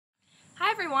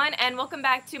everyone, and welcome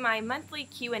back to my monthly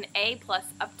Q&A plus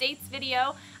updates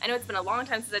video. I know it's been a long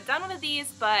time since I've done one of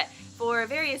these, but for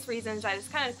various reasons I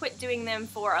just kind of quit doing them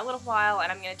for a little while,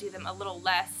 and I'm going to do them a little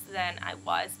less than I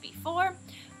was before.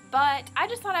 But I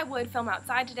just thought I would film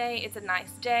outside today. It's a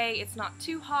nice day, it's not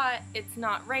too hot, it's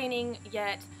not raining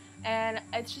yet, and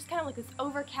it's just kind of like this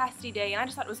overcasty day, and I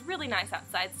just thought it was really nice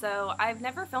outside, so I've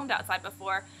never filmed outside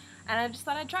before, and I just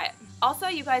thought I'd try it. Also,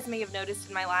 you guys may have noticed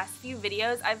in my last few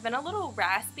videos I've been a little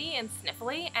raspy and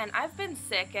sniffly, and I've been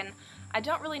sick, and I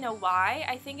don't really know why.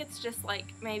 I think it's just like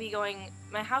maybe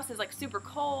my house is like super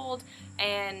cold,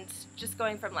 and just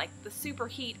going from like the super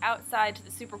heat outside to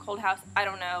the super cold house, I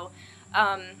don't know.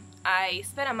 I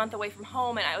spent a month away from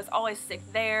home and I was always sick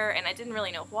there, and I didn't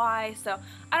really know why, so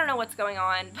I don't know what's going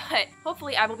on, but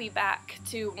hopefully I will be back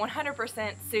to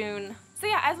 100% soon. So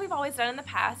yeah, as we've always done in the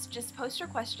past, just post your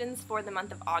questions for the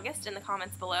month of August in the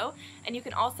comments below, and you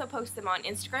can also post them on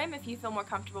Instagram if you feel more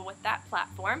comfortable with that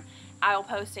platform. I'll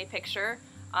post a picture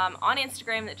on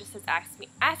Instagram that just says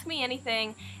ask me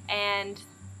anything, and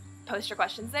post your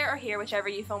questions there or here, whichever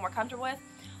you feel more comfortable with.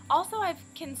 Also, I've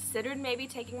considered maybe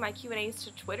taking my Q&As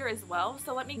to Twitter as well,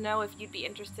 so let me know if you'd be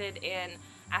interested in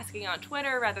asking on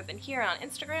Twitter rather than here on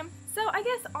Instagram. So I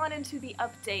guess on into the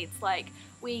updates like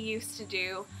we used to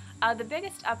do. The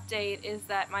biggest update is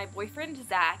that my boyfriend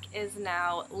Zach is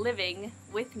now living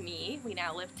with me. We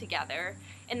now live together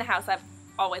in the house I've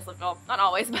always lived, well, not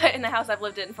always, but in the house I've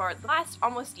lived in for the last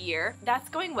almost year. That's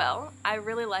going well. I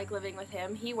really like living with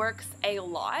him. He works a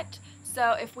lot,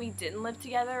 so if we didn't live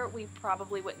together, we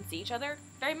probably wouldn't see each other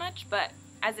very much, but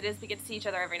as it is, we get to see each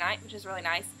other every night, which is really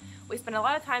nice. We spend a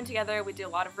lot of time together. We do a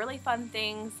lot of really fun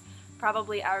things.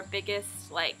 Probably our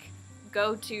biggest, like,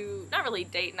 go-to, not really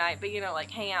date night, but you know, like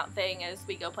hangout thing is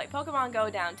we go play Pokemon Go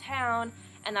downtown,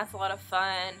 and that's a lot of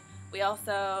fun. We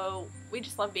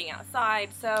just love being outside,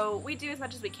 so we do as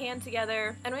much as we can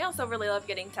together, and we also really love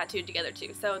getting tattooed together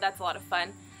too, so that's a lot of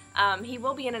fun. He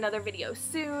will be in another video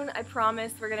soon, I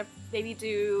promise. We're gonna maybe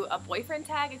do a boyfriend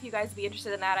tag if you guys would be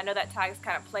interested in that. I know that tag's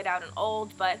kind of played out and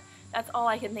old, but that's all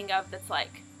I can think of that's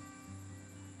like,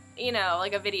 you know,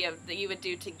 like a video that you would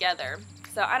do together.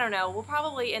 So I don't know, we'll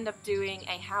probably end up doing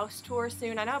a house tour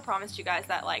soon. I know I promised you guys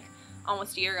that like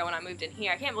almost a year ago when I moved in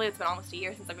here. I can't believe it's been almost a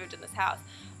year since I moved in this house.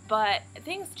 But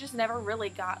things just never really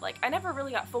got, like, I never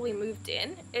really got fully moved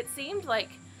in. It seemed like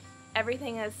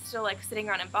everything is still like sitting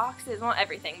around in boxes. Well, not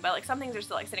everything, but like some things are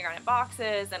still like sitting around in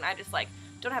boxes, and I just like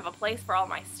don't have a place for all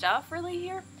my stuff really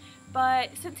here. But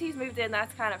since he's moved in,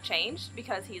 that's kind of changed,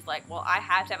 because he's like, well, I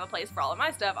have to have a place for all of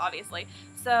my stuff, obviously.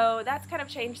 So that's kind of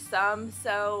changed some,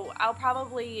 so I'll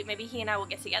probably, maybe he and I will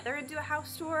get together and do a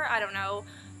house tour. I don't know,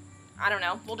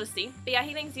 we'll just see. But yeah,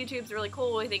 he thinks YouTube's really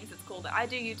cool. He thinks it's cool that I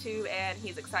do YouTube, and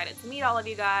he's excited to meet all of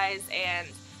you guys, and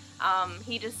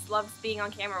he just loves being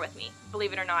on camera with me,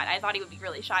 believe it or not. I thought he would be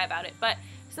really shy about it, but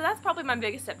so that's probably my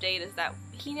biggest update, is that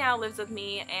he now lives with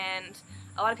me, and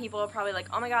a lot of people are probably like,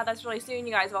 oh my god, that's really soon,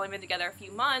 you guys have only been together a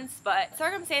few months, but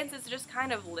circumstances just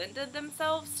kind of lended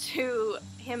themselves to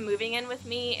him moving in with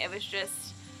me. It was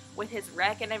just, with his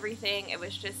rec and everything, it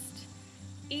was just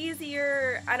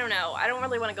easier. I don't know, I don't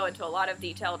really want to go into a lot of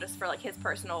detail just for like his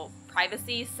personal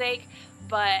privacy's sake,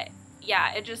 but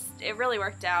yeah, it really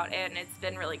worked out, and it's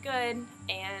been really good,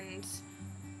 and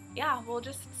yeah, we'll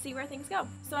just see where things go.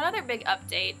 So another big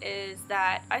update is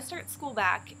that I start school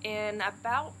back in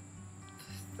about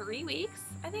 3 weeks.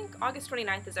 I think August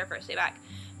 29th is our first day back.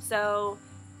 So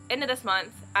end of this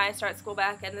month I start school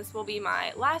back, and this will be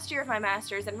my last year of my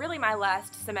master's and really my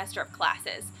last semester of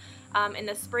classes. In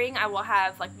the spring I will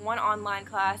have like one online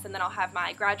class, and then I'll have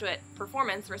my graduate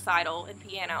performance recital in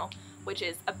piano, which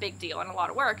is a big deal and a lot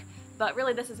of work, but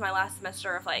really this is my last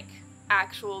semester of like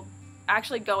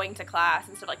actually going to class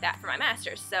and stuff like that for my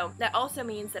master's. So that also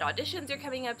means that auditions are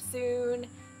coming up soon,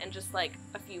 in just like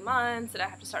a few months, and I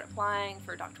have to start applying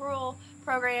for doctoral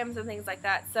programs and things like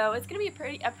that. So it's gonna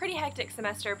be a pretty hectic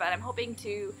semester, but I'm hoping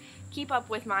to keep up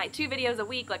with my 2 videos a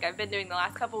week like I've been doing the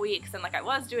last couple weeks, and like I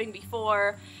was doing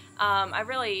before. I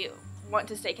really want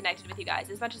to stay connected with you guys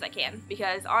as much as I can,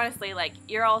 because honestly, like,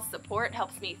 your all's support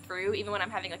helps me through, even when I'm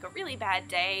having like a really bad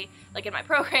day, like in my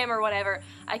program or whatever.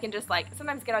 I can just like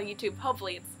sometimes get on YouTube,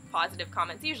 hopefully it's positive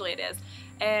comments, usually it is,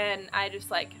 and I just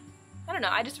like, I don't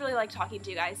know, I just really like talking to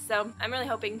you guys, so I'm really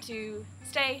hoping to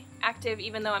stay active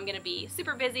even though I'm going to be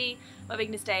super busy. I'm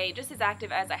hoping to stay just as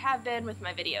active as I have been with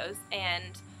my videos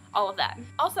and all of that.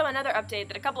 Also, another update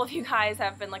that a couple of you guys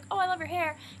have been like, oh, I love your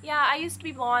hair. Yeah, I used to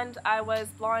be blonde. I was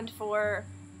blonde for,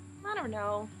 I don't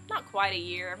know, not quite a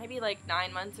year, maybe like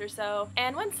 9 months or so.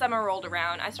 And when summer rolled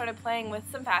around, I started playing with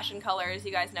some fashion colors.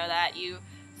 You guys know that. You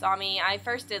saw me. I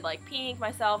first did like pink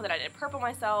myself, then I did purple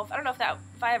myself. I don't know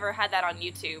if I ever had that on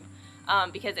YouTube,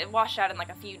 because it washed out in like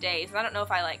a few days, and I don't know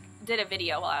if I like did a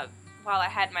video while I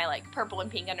had my like purple and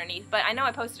pink underneath, but I know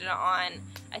I posted it on,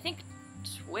 I think,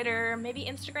 Twitter, maybe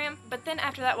Instagram. But then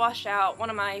after that washed out, one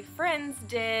of my friends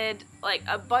did like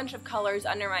a bunch of colors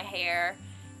under my hair,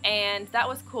 and that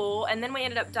was cool. And then we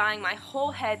ended up dyeing my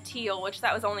whole head teal, which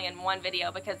that was only in one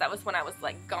video because that was when I was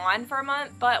like gone for a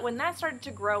month. But when that started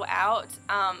to grow out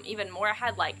even more, I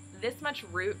had like this much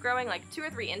root growing, like 2 or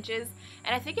 3 inches,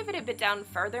 and I think if it had bit down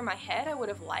further my head, I would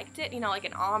have liked it, you know, like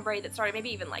an ombre that started maybe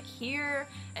even like here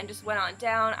and just went on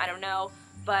down, I don't know,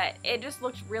 but it just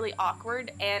looked really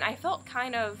awkward, and I felt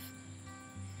kind of,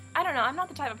 I don't know, I'm not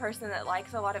the type of person that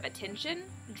likes a lot of attention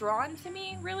drawn to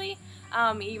me, really.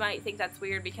 You might think that's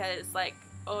weird because, like,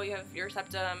 oh, you have your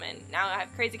septum, and now I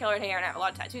have crazy colored hair, and I have a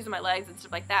lot of tattoos on my legs and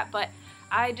stuff like that, but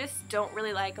I just don't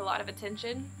really like a lot of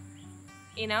attention,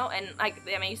 you know, and like,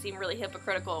 that may seem really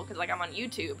hypocritical because like I'm on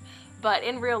YouTube, but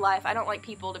in real life I don't like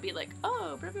people to be like,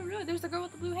 oh, blah, blah, blah, there's the girl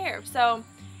with the blue hair. So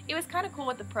it was kind of cool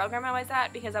with the program I was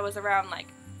at because I was around like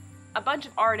a bunch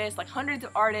of artists, like hundreds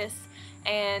of artists,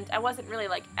 and I wasn't really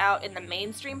like out in the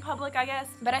mainstream public, I guess,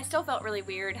 but I still felt really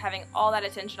weird having all that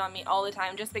attention on me all the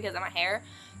time just because of my hair.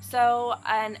 So,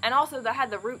 and also I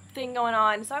had the root thing going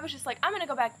on, so I was just like, I'm gonna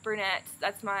go back brunette.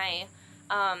 That's my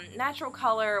natural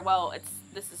color. Well,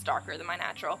 this is darker than my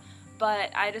natural,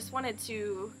 but I just wanted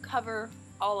to cover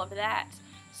all of that.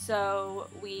 So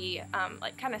we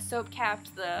like kind of soap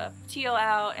capped the teal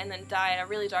out and then dyed a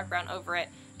really dark brown over it.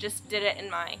 Just did it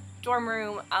in my dorm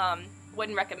room.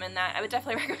 Wouldn't recommend that. I would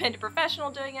definitely recommend a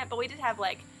professional doing it, but we did have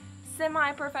like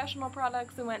semi-professional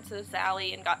products. We went to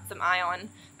Sally and got some Ion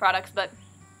products, but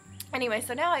anyway,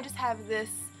 so now I just have this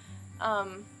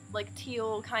like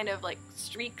teal kind of like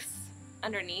streaks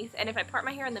underneath, and if I part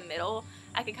my hair in the middle,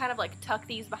 I can kind of like tuck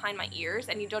these behind my ears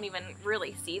and you don't even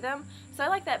really see them. So I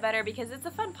like that better because it's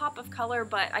a fun pop of color,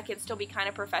 but I can still be kind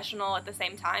of professional at the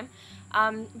same time.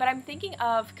 But I'm thinking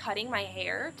of cutting my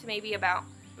hair to maybe about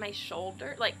my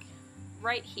shoulder, like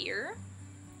right here.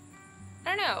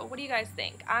 I don't know, what do you guys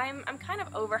think? I'm kind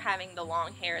of over having the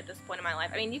long hair at this point in my life.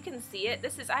 I mean, you can see it.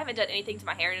 I haven't done anything to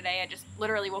my hair today. I just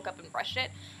literally woke up and brushed it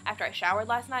after I showered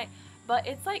last night. But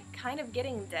it's like kind of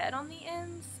getting dead on the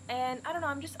ends, and I don't know,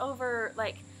 I'm just over,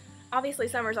 like, obviously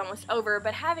summer's almost over,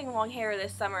 but having long hair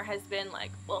this summer has been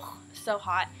like, ugh, so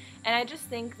hot. And I just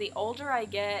think the older I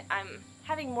get, I'm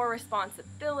having more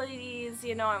responsibilities,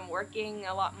 you know, I'm working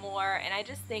a lot more, and I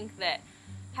just think that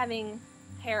having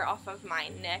hair off of my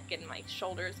neck and my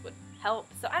shoulders would help.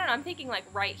 So I don't know, I'm thinking like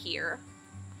right here.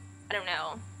 I don't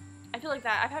know. I feel like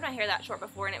that, I've had my hair that short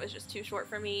before and it was just too short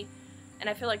for me. And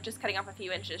I feel like just cutting off a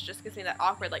few inches just gives me that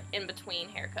awkward, like, in-between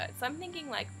haircut. So I'm thinking,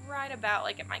 like, right about,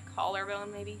 like, at my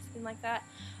collarbone, maybe, something like that.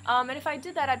 And if I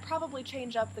did that, I'd probably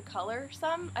change up the color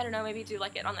some. I don't know, maybe do,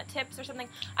 like, it on the tips or something.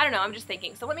 I don't know, I'm just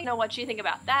thinking. So let me know what you think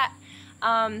about that.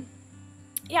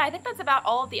 Yeah, I think that's about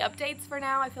all of the updates for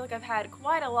now. I feel like I've had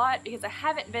quite a lot because I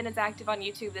haven't been as active on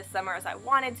YouTube this summer as I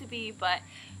wanted to be, but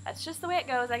that's just the way it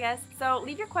goes, I guess. So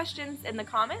leave your questions in the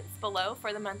comments below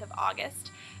for the month of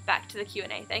August. Back to the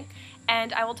Q&A thing.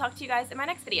 And I will talk to you guys in my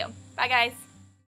next video. Bye, guys!